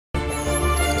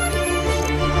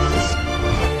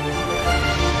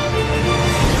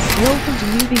to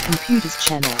Newbie Computers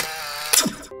channel.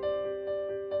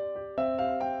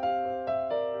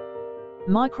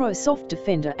 Microsoft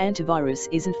Defender Antivirus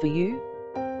isn't for you?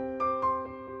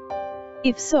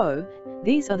 If so,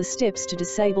 these are the steps to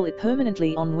disable it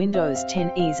permanently on Windows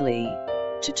 10 easily.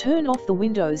 To turn off the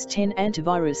Windows 10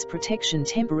 antivirus protection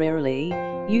temporarily,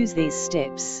 use these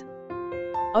steps.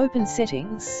 Open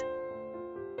Settings.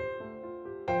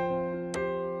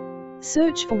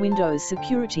 Search for Windows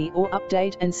Security or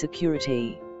Update and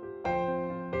Security.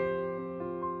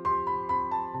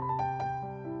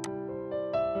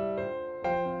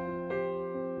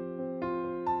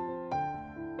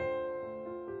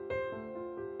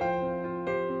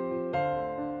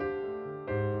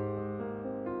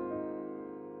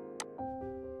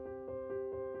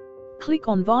 Click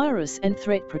on Virus and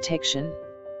Threat Protection.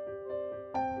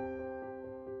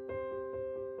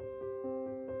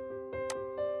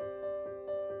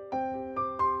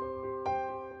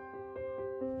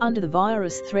 Under the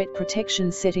Virus Threat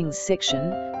Protection Settings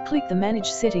section, click the Manage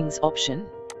Settings option.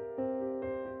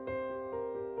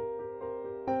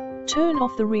 Turn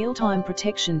off the Real-Time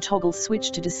Protection toggle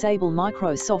switch to disable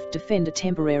Microsoft Defender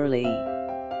temporarily.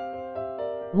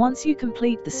 Once you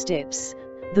complete the steps,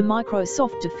 the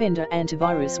Microsoft Defender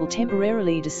Antivirus will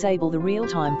temporarily disable the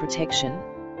real-time protection,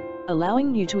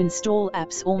 allowing you to install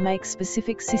apps or make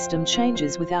specific system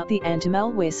changes without the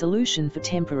anti-malware solution for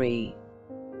temporary.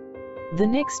 The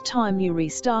next time you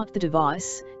restart the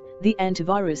device, the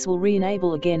antivirus will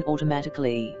re-enable again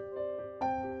automatically.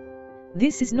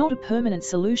 This is not a permanent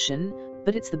solution,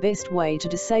 but it's the best way to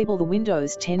disable the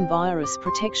Windows 10 virus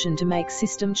protection to make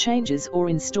system changes or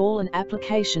install an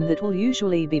application that will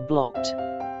usually be blocked.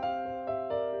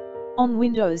 On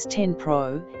Windows 10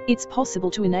 Pro, it's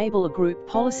possible to enable a group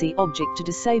policy object to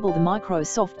disable the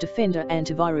Microsoft Defender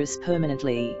Antivirus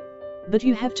permanently. But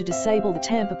you have to disable the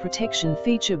Tamper Protection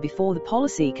feature before the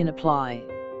policy can apply.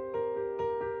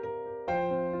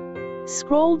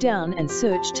 Scroll down and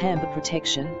search Tamper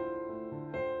Protection.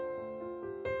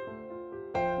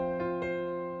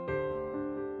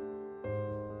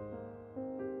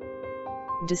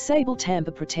 Disable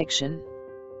Tamper Protection.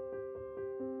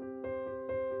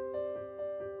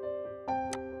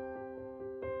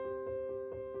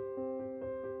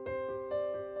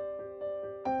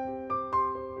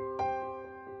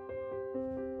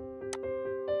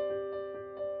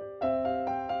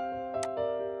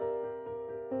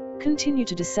 Continue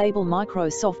to disable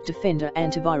Microsoft Defender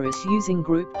Antivirus using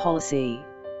group policy.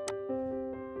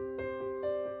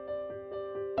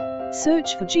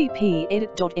 Search for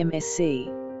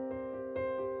gpedit.msc.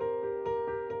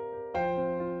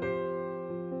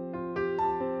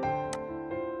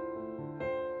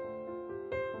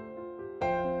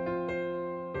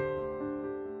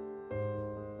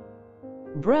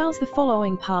 Browse the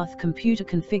following path: Computer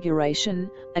Configuration,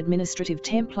 Administrative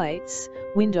Templates,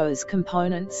 Windows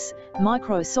Components,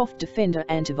 Microsoft Defender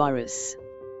Antivirus.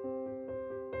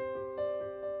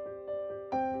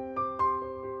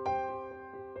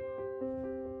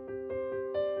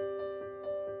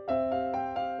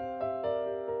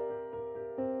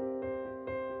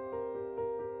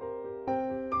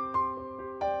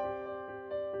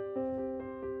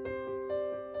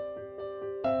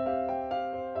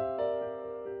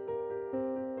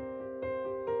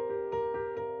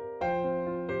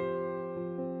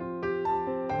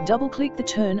 Double-click the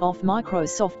Turn off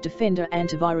Microsoft Defender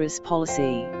Antivirus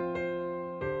policy.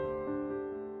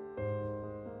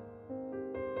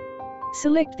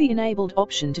 Select the Enabled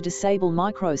option to disable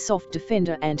Microsoft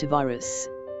Defender Antivirus.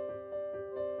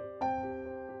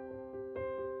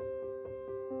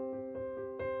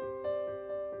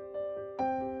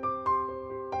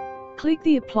 Click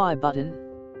the Apply button,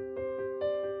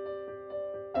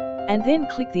 and then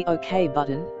click the OK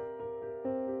button.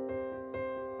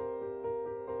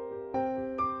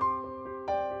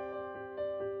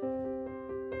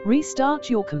 Restart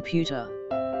your computer.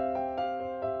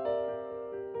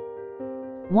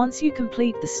 Once you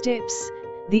complete the steps,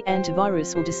 the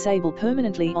antivirus will disable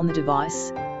permanently on the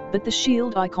device, but the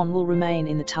shield icon will remain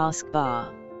in the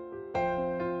taskbar.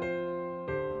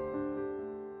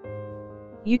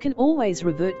 You can always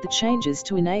revert the changes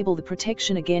to enable the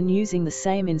protection again using the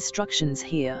same instructions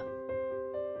here.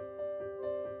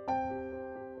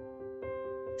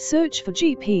 Search for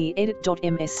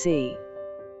gpedit.msc.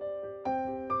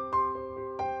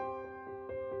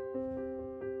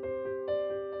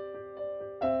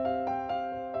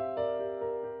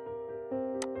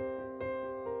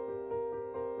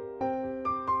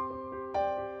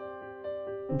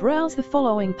 Browse the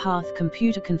following path: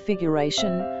 Computer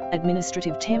Configuration,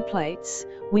 Administrative Templates,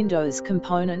 Windows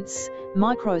Components,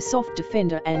 Microsoft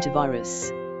Defender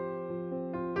Antivirus.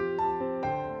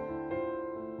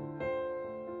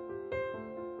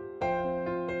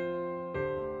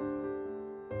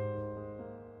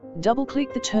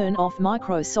 Double-click the Turn off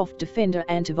Microsoft Defender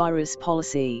Antivirus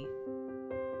policy.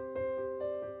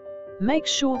 Make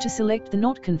sure to select the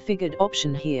Not Configured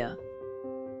option here.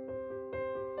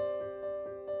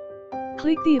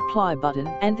 Click the Apply button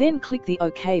and then click the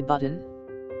OK button.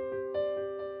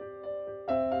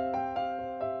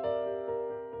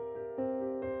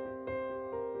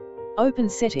 Open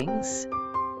Settings.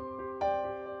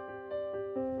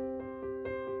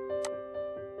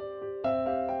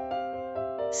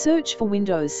 Search for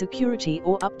Windows Security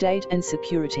or Update and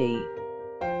Security.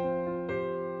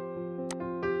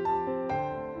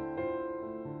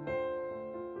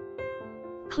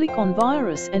 Click on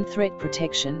Virus and Threat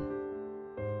Protection.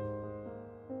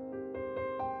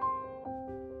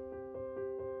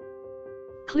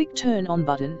 Click Turn On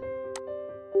button.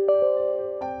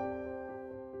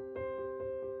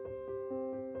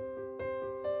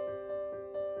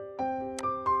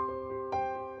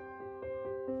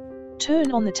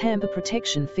 Turn on the Tamper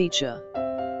Protection feature.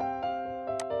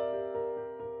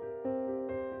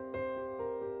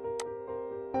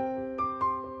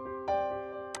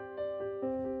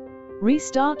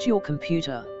 Restart your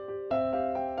computer.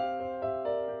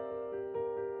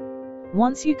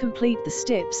 Once you complete the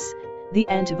steps, the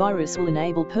antivirus will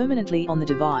enable permanently on the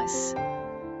device.